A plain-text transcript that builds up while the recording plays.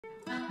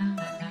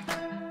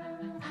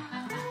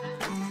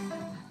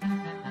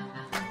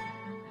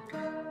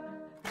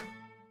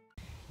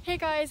Hey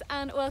guys,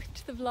 and welcome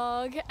to the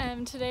vlog.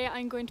 Today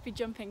I'm going to be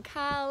jumping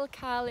Khal.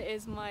 Khal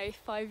is my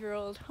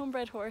 5-year-old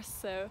homebred horse,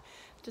 so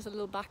just a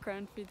little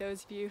background for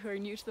those of you who are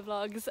new to the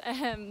vlogs.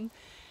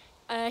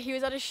 He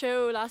was at a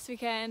show last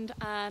weekend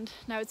and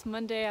now it's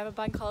Monday. I have a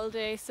bank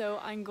holiday, so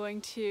I'm going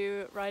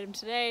to ride him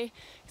today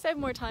because I have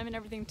more time and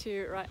everything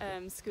to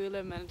school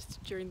him, and it's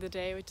during the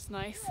day, which is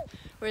nice.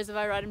 Whereas if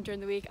I ride him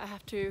during the week, I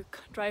have to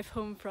drive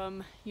home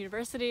from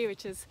university,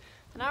 which is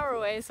an hour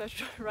away, so I have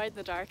to ride in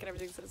the dark and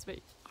everything, so it's a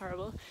bit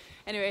horrible.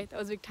 Anyway, that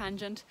was a big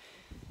tangent.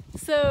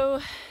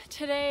 So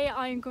today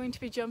I'm going to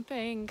be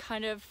jumping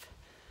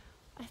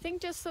I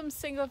think just some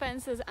single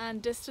fences and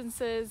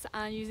distances,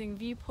 and using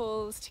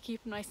V-pulls to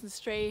keep him nice and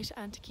straight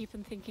and to keep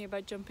him thinking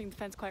about jumping the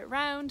fence quite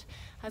round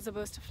as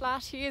opposed to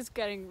flat. He is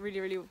getting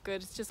really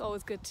good. It's just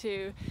always good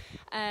to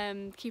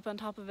keep on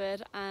top of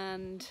it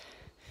and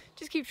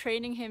just keep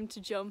training him to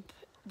jump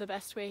the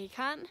best way he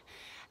can.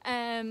 So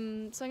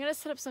I'm going to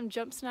set up some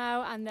jumps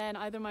now, and then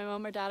either my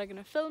mum or dad are going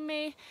to film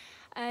me.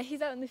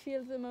 He's out in the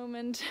field at the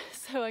moment,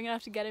 so I'm going to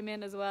have to get him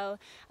in as well,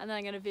 and then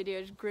I'm going to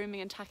video grooming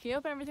and tacking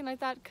up and everything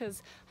like that,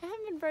 because I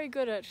haven't been very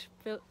good at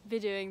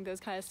videoing those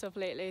kind of stuff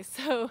lately.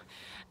 So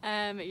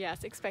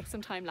yes, expect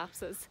some time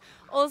lapses.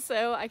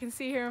 Also, I can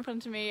see here in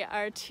front of me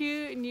are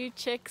 2 new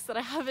chicks that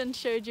I haven't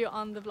showed you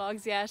on the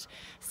vlogs yet.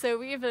 So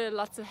we have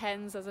lots of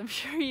hens, as I'm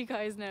sure you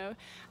guys know,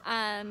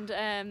 and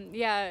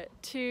yeah,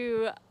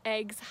 2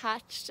 eggs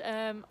hatched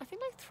I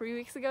think like 3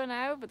 weeks ago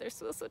now, but they're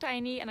still so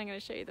tiny, and I'm going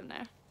to show you them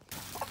now.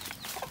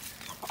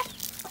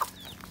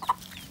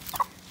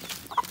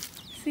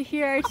 So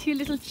here are 2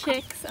 little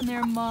chicks and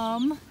their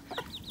mom.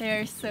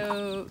 They're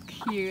so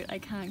cute, I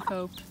can't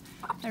cope.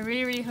 I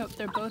really hope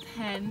they're both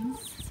hens,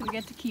 so we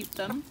get to keep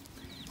them.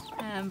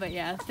 But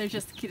yeah, they're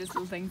just the cutest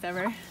little things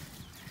ever.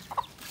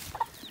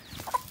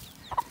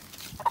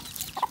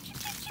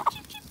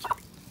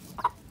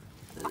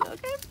 Look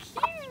how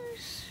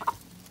cute!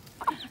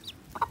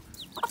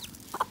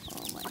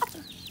 Oh my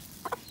gosh.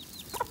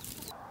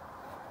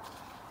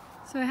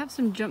 So I have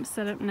some jumps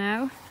set up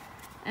now.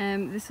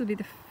 This will be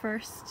the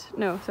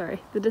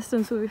the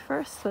distance will be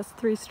first, so that's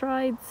 3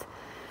 strides,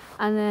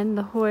 and then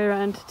the way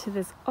around to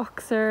this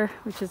oxer,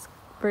 which is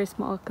very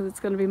small because it's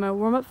going to be my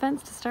warm-up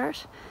fence to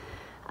start,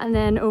 and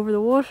then over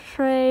the water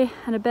tray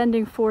and a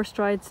bending 4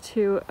 strides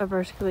to a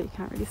vertical that you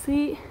can't really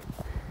see,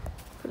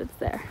 but it's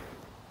there.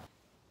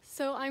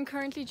 So I'm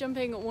currently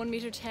jumping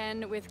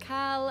 1.10 m with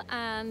Khal,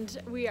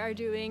 and we are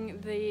doing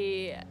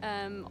the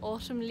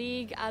Autumn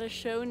League at a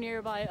show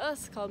nearby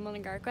us called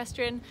Mullingar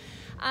Equestrian,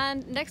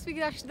 and next week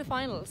is actually the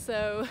final,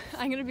 so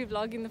I'm going to be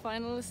vlogging the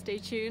final. Stay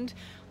tuned.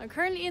 I'm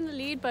currently in the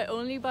lead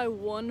only by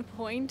 1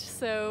 point,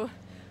 so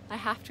I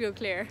have to go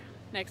clear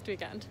next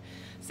weekend.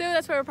 So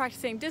that's where we're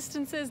practicing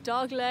distances,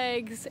 dog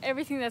legs,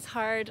 everything that's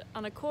hard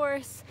on a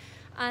course,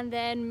 and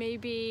then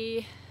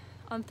maybe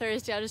on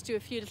Thursday I'll just do a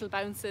few little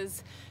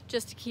bounces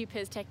just to keep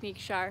his technique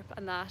sharp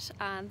and that,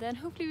 and then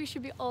hopefully we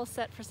should be all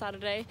set for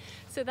Saturday.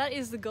 So that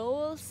is the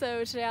goal.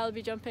 So today I'll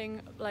be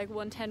jumping like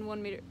 110,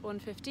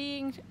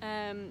 115.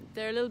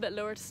 They're a little bit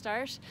lower to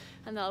start,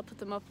 and then I'll put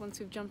them up once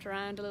we've jumped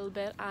around a little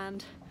bit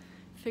and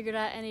figured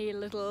out any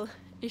little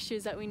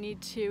issues that we need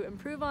to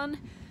improve on.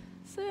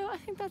 So I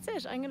think that's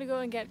it. I'm gonna go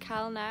and get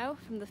Khal now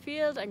from the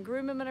field and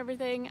groom him and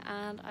everything,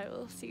 and I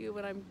will see you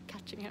when I'm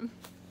catching him.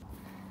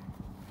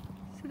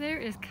 So there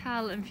is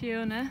Khal and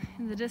Fiona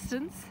in the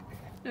distance.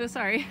 No,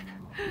 sorry.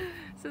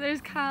 So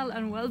there's Khal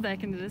and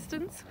Welbeck in the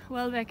distance.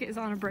 Welbeck is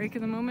on a break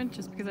at the moment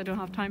just because I don't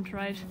have time to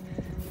ride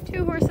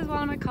 2 horses while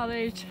I'm at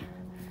college.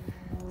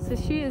 So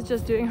she is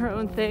just doing her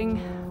own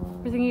thing.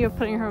 We're thinking of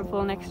putting her in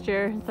full next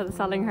year instead of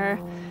selling her.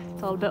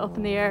 It's all a bit up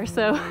in the air,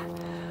 so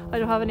I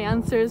don't have any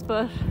answers,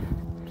 but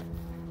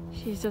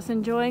she's just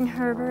enjoying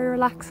her very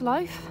relaxed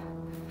life.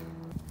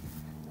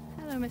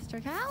 Hello,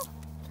 Mr. Khal.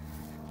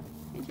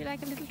 Would you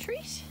like a little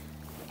treat?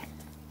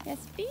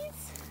 Yes,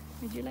 please.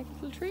 Would you like a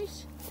little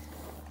treat?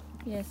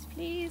 Yes,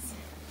 please.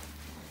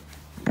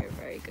 You're a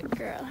very good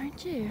girl,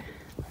 aren't you?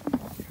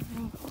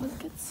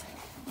 Biscuits.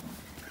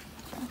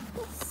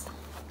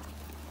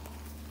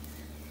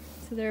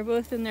 So they're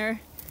both in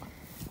their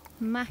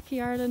Mackie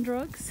Ireland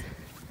rugs.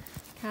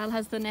 Khal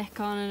has the neck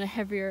on and a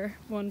heavier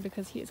one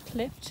because he is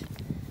clipped,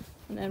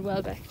 and then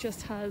Welbeck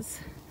just has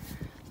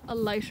a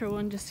lighter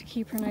one just to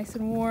keep her nice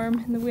and warm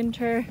in the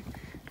winter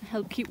and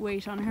help keep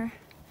weight on her.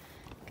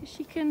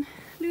 She can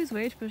lose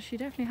weight, but she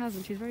definitely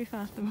hasn't. She's very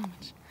fat at the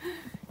moment.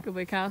 Good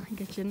boy, Khal. I'll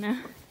get you in now.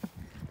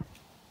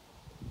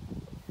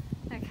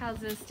 Now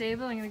Khal's in the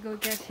stable. I'm going to go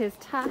get his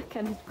tack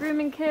and his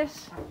grooming kit.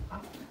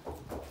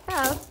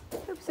 Khal,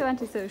 don't be so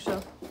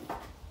antisocial.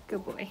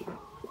 Good boy.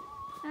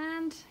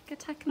 And get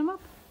tacking him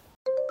up.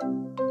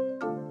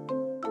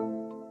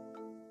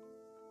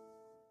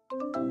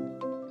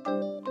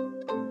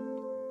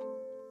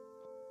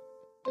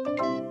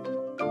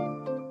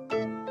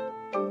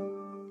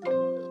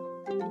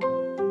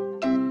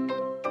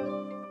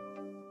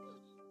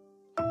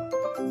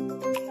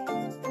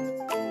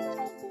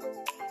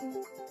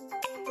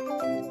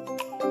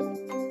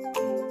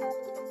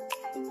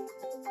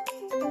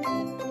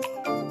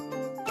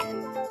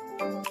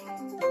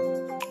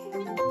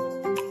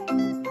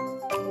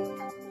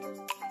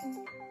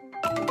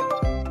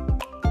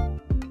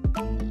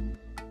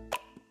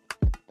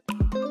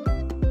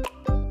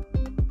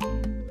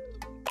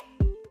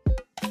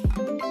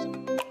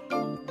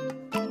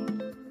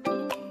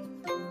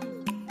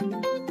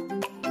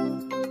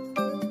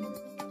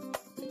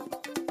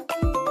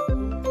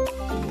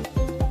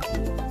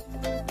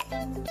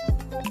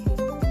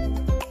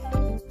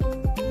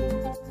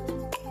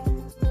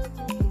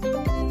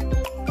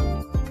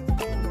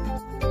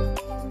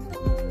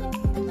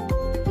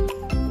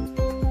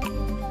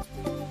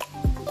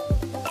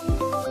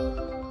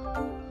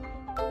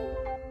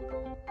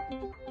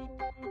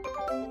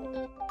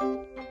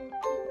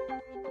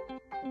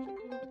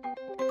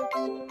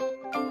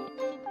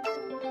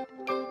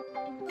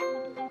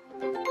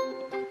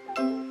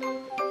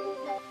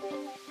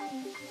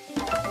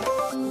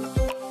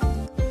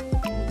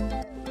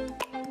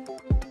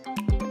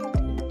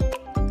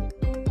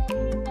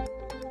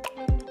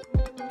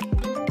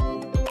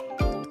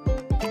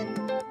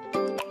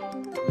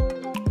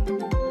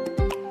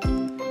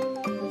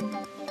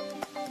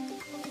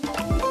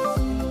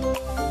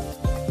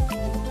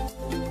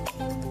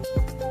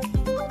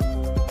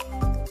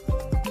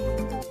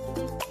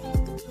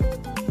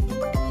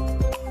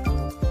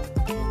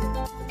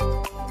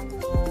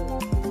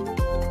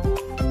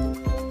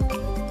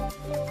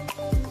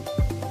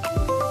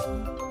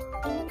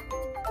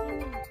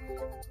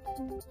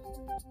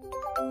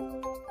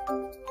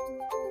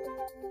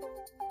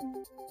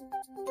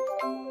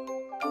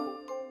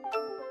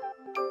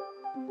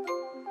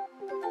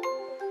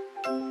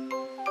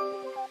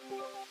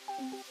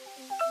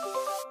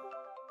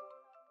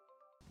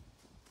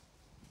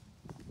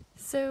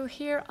 So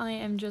here I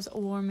am just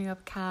warming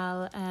up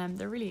Khal.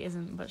 There really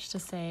isn't much to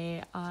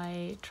say.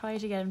 I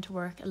tried to get him to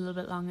work a little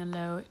bit long and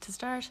low to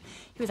start.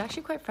 He was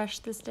actually quite fresh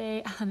this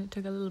day and it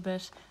took a little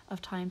bit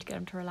of time to get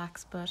him to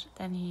relax, but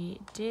then he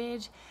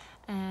did.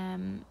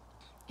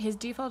 His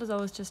default is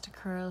always just to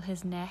curl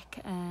his neck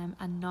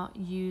and not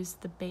use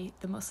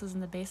the muscles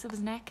in the base of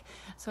his neck.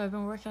 So I've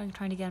been working on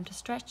trying to get him to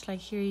stretch. Like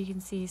here you can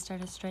see he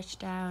started to stretch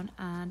down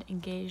and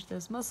engage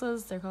those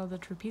muscles. They're called the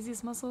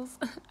trapezius muscles,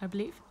 I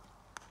believe.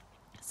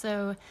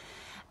 So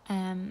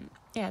yeah,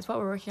 it's what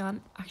we're working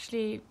on.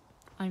 Actually,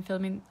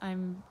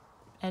 I'm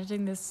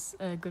editing this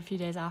a good few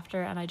days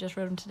after, and I just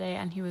rode him today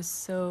and he was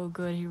so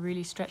good. He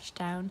really stretched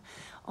down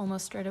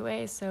almost straight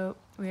away, so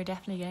we are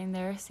definitely getting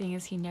there, seeing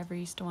as he never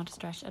used to want to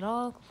stretch at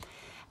all.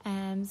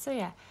 So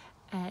yeah,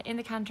 in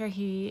the canter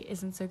he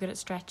isn't so good at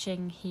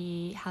stretching.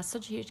 He has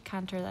such a huge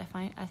canter that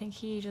I think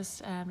he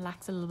just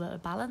lacks a little bit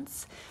of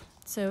balance.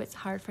 So it's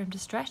hard for him to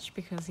stretch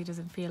because he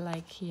doesn't feel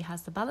like he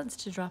has the balance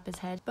to drop his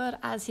head. But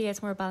as he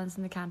gets more balance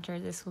in the canter,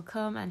 this will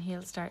come and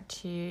he'll start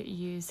to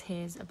use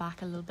his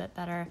back a little bit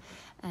better.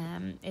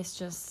 It's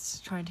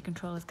just trying to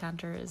control his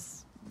canter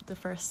is the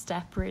first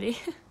step, really.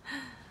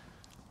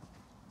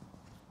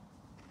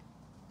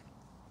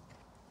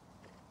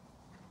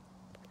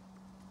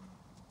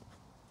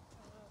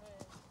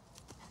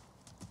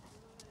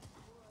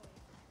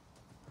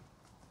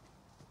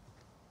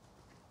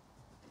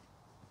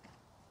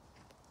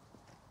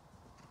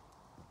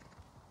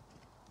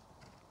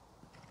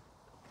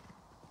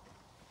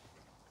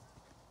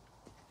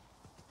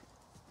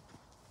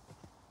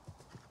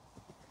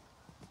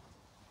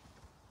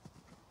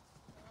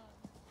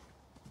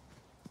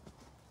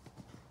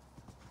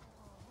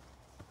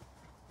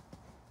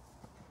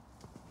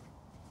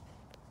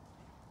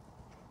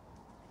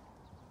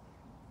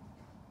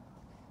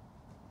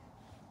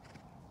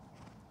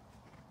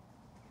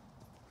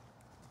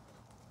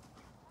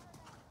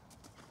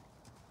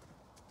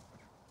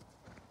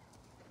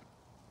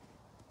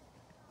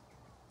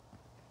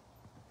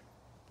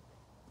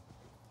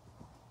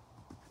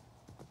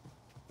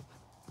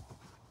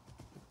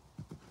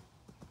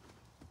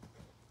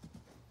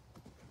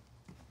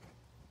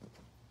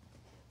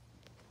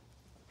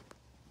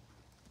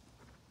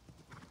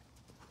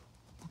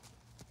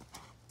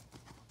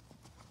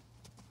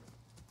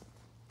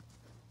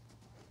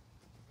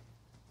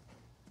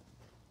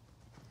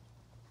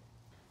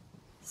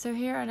 So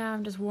here now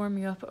I'm just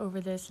warming up over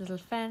this little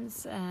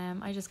fence.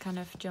 I just kind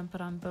of jump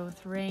it on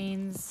both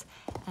reins.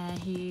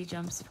 He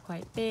jumps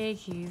quite big.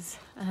 He's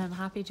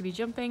happy to be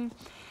jumping.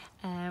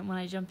 When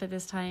I jump it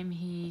this time,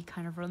 he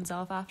kind of runs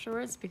off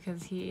afterwards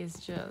because he is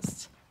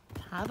just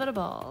having a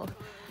ball.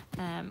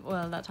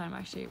 Well, that time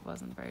actually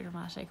wasn't very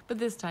dramatic, but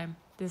this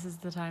is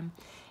the time.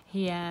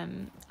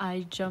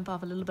 I jump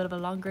off a little bit of a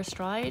longer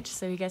stride,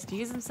 so he gets to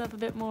use himself a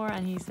bit more,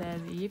 and he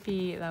says,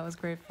 "Yippee, that was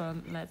great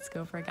fun, let's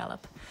go for a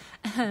gallop."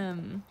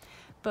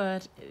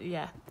 But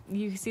yeah,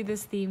 you see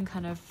this theme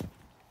kind of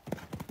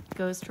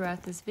goes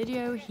throughout this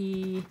video.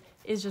 He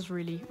is just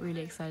really,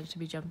 really excited to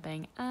be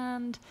jumping,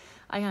 and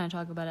I kind of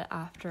talk about it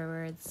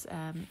afterwards,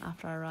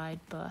 after our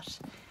ride, but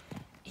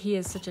he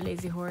is such a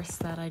lazy horse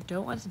that I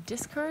don't want to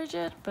discourage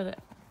it, but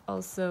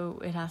also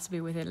it has to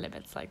be within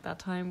limits. Like that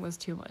time was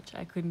too much.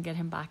 I couldn't get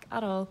him back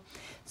at all.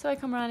 So I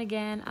come around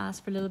again,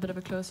 ask for a little bit of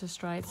a closer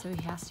stride so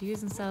he has to use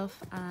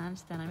himself,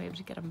 and then I'm able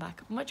to get him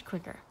back much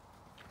quicker.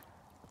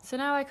 So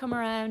now I come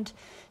around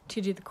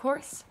to do the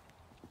course.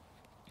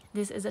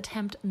 This is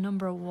attempt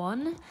number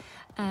 1.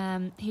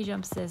 He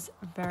jumps this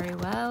very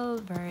well,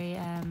 very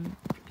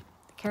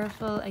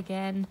careful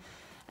again,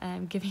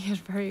 giving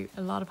it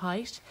a lot of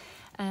height.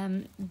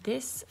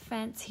 This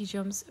fence he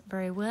jumps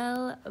very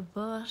well,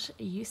 but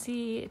you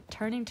see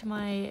turning to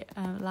my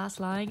last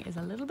line is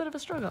a little bit of a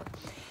struggle.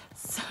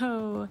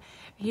 So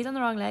he's on the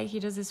wrong leg. He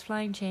does his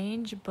flying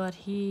change, but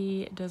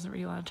he doesn't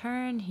really want to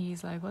turn.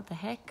 He's like, what the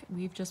heck?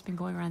 We've just been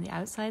going around the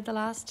outside the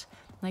last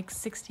like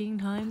 16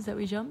 times that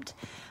we jumped.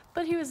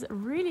 But he was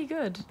really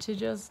good to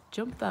just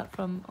jump that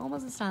from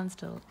almost a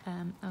standstill.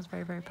 I was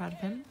very, very proud of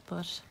him,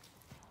 but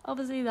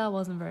obviously that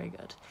wasn't very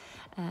good.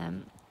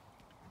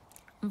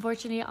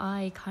 Unfortunately,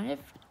 I kind of,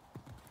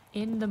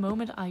 in the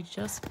moment, I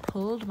just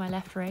pulled my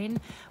left rein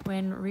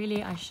when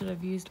really I should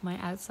have used my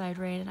outside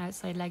rein and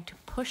outside leg to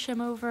push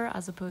him over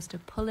as opposed to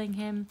pulling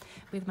him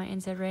with my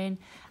inside rein.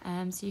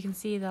 So you can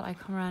see that I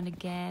come around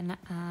again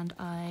and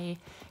I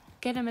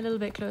get him a little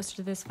bit closer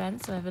to this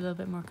fence so I have a little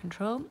bit more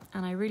control,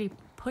 and I really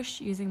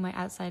push using my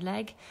outside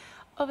leg.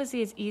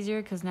 Obviously it's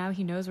easier because now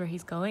he knows where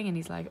he's going and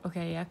he's like,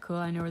 okay, yeah, cool,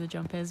 I know where the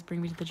jump is,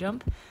 bring me to the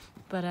jump.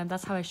 But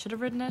that's how I should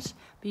have ridden it.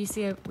 But you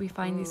see we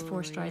find these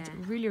 4 strides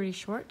really, really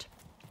short.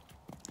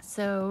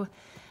 So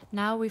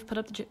now we've put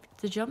up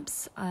the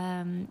jumps.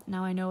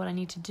 Now I know what I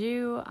need to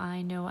do.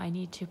 I know I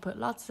need to put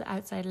lots of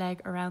outside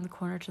leg around the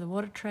corner to the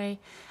water tray,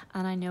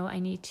 and I know I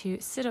need to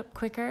sit up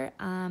quicker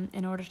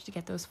in order to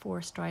get those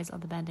 4 strides on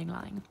the bending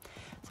line.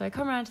 So I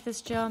come around to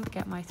this jump,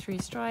 get my 3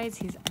 strides.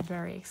 He's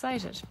very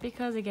excited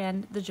because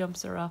again the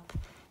jumps are up.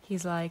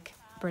 He's like,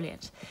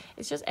 brilliant.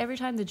 It's just every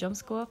time the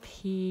jumps go up,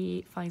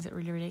 he finds it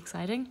really, really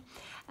exciting,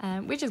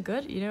 which is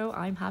good. You know,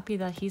 I'm happy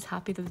that he's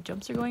happy that the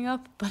jumps are going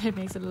up, but it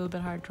makes it a little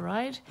bit hard to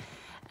ride.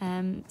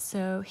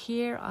 So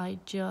here I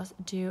just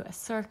do a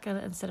circle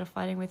instead of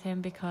fighting with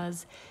him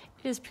because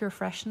it is pure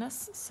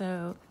freshness.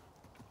 So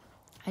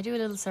I do a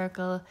little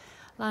circle,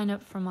 line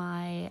up for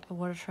my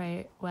water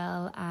tray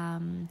well,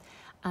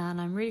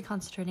 and I'm really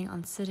concentrating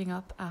on sitting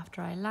up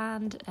after I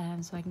land,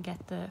 so I can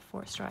get the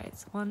 4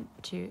 strides. 1,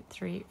 2,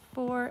 3,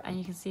 4, and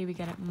you can see we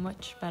get it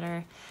much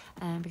better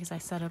because I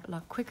set up a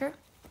lot quicker.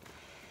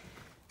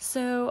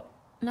 So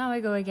now I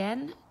go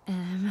again,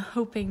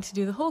 hoping to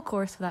do the whole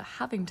course without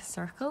having to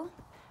circle.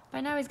 By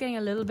now he's getting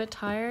a little bit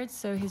tired,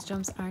 so his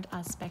jumps aren't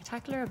as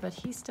spectacular, but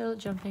he's still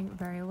jumping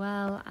very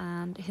well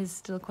and he's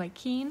still quite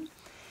keen.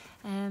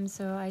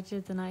 So I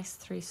did the nice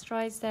 3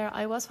 strides there.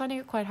 I was finding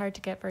it quite hard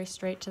to get very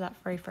straight to that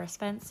very first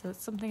fence, so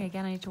it's something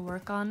again I need to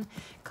work on,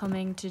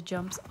 coming to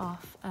jumps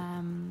off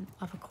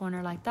a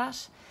corner like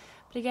that.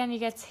 But again, he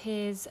gets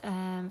his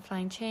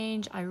flying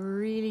change. I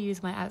really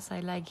use my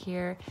outside leg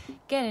here,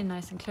 get in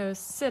nice and close,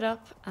 sit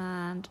up,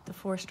 and the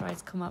 4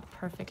 strides come up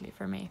perfectly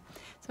for me.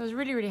 So I was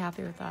really, really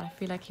happy with that. I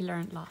feel like he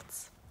learned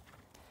lots.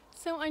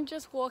 So I'm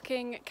just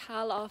walking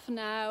Khal off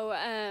now.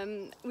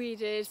 We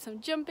did some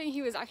jumping.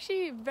 He was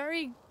actually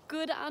very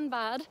good and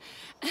bad.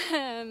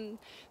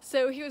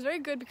 So he was very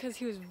good because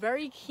he was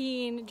very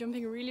keen,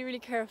 jumping really, really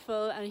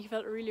careful, and he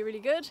felt really,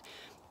 really good.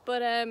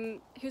 But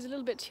he was a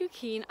little bit too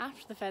keen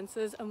after the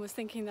fences and was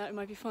thinking that it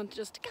might be fun to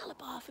just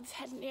gallop off with his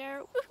head in the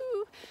air,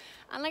 woohoo!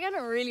 And like, I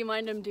don't really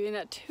mind him doing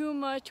that too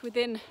much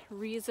within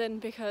reason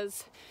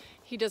because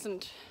he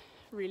doesn't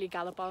really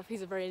gallop off.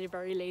 He's a very,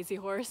 very lazy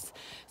horse.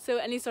 So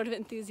any sort of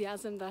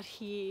enthusiasm that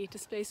he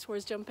displays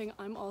towards jumping,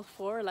 I'm all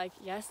for. Like,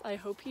 yes, I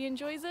hope he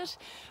enjoys it.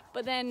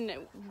 But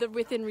then the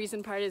within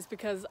reason part is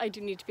because I do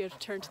need to be able to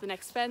turn to the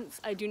next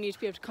fence. I do need to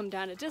be able to come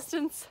down a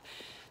distance.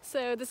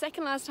 So the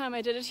second last time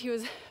I did it, he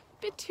was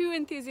bit too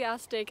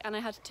enthusiastic and I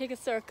had to take a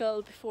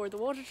circle before the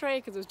water tray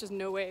because there was just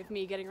no way of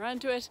me getting around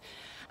to it.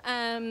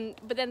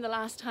 But then the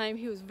last time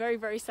he was very,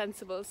 very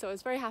sensible, so I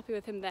was very happy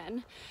with him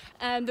then.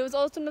 There was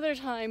also another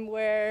time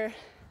where,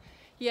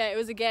 yeah, it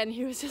was again,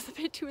 he was just a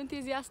bit too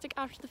enthusiastic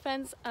after the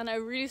fence and I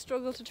really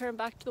struggled to turn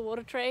back to the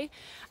water tray.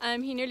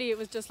 It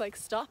was just like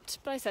stopped,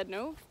 but I said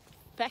no.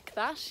 Feck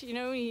that, you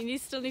know, he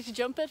still needs to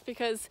jump it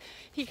because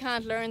he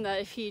can't learn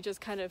that if he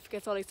just kind of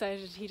gets all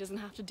excited he doesn't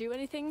have to do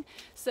anything.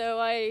 So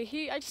I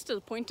just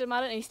still pointed him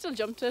at it and he still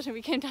jumped it and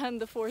we came down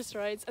the 4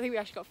 strides. I think we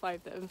actually got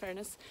 5 though, in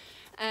fairness,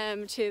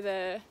 to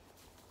the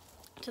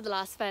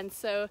last fence.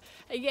 So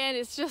again,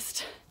 it's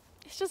just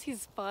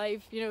he's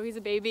 5, you know, he's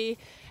a baby,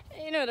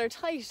 you know, they're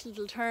tight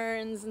little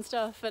turns and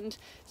stuff and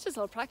it's just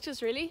all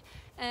practice really.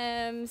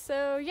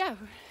 So yeah,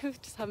 we were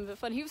just having a bit of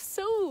fun. He was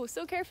so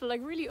careful,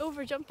 like really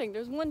over jumping.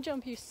 There's one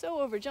jump he so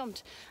over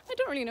jumped. I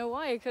don't really know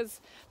why,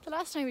 because the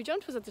last time he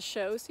jumped was at the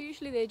show, so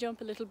usually they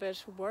jump a little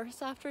bit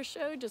worse after a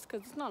show just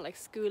because it's not like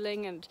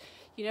schooling and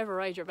you never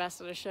ride your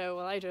best at a show.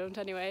 Well, I don't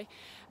anyway.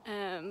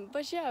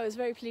 But yeah, I was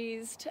very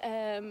pleased.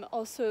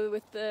 Also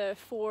with the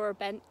 4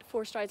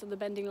 strides on the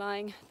bending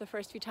line, the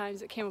first few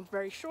times it came up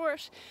very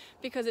short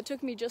because it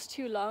took me just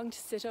too long to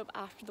sit up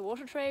after the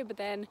water tray. But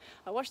then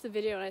I watched the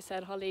video and I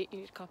said, Holly, you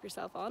need to cop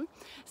yourself on.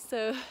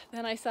 So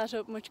then I sat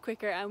up much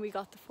quicker and we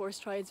got the 4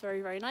 strides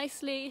very, very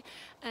nicely.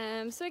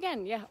 So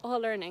again, yeah, all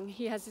learning.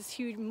 He has this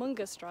huge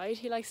humongous stride.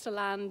 He likes to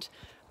land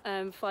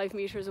 5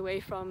 meters away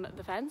from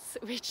the fence,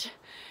 which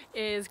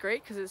is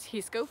great because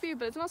he's scopy,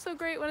 but it's not so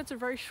great when it's a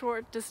very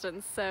short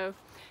distance. So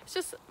it's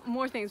just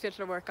more things we have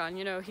to work on,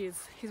 you know.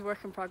 He's work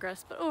in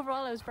progress, but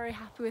overall I was very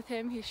happy with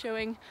him. He's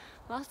showing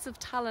lots of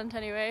talent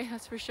anyway,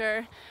 that's for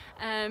sure.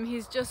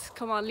 He's just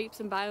come on leaps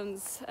and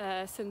bounds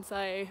since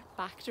I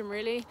backed him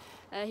really.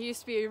 He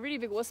used to be a really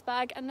big wuss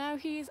bag and now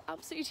he's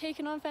absolutely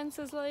taken on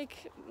fences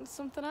like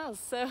something else.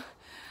 So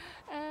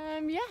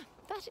yeah,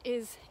 that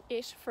is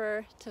it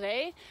for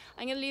today.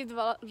 I'm going to leave the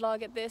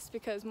vlog at this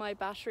because my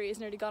battery is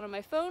nearly gone on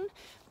my phone,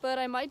 but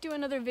I might do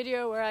another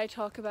video where I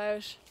talk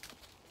about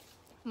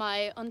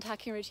my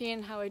untacking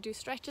routine, how I do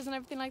stretches and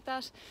everything like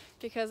that,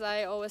 because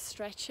I always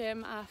stretch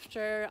him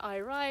after I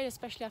ride,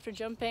 especially after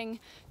jumping,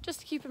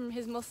 just to keep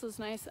his muscles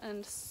nice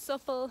and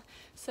supple.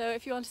 So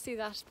if you want to see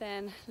that,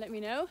 then let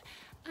me know.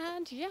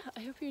 And yeah,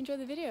 I hope you enjoy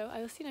the video.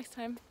 I will see you next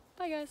time.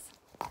 Bye guys.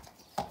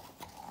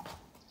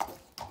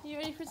 You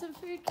ready for some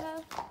food,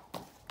 Khal?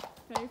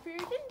 Ready for your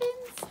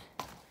din-dins?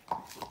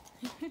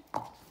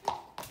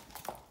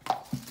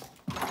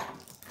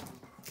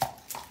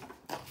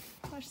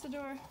 Watch the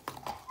door.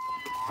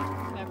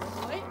 Clever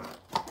boy.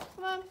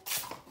 Come on.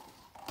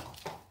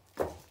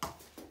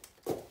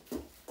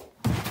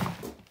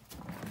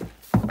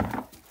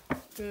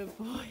 Good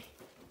boy.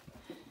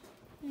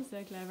 You're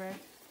so clever.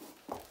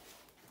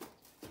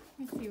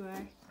 Yes, you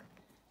are.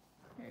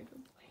 Very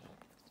good boy.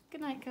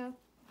 Good night, Khal.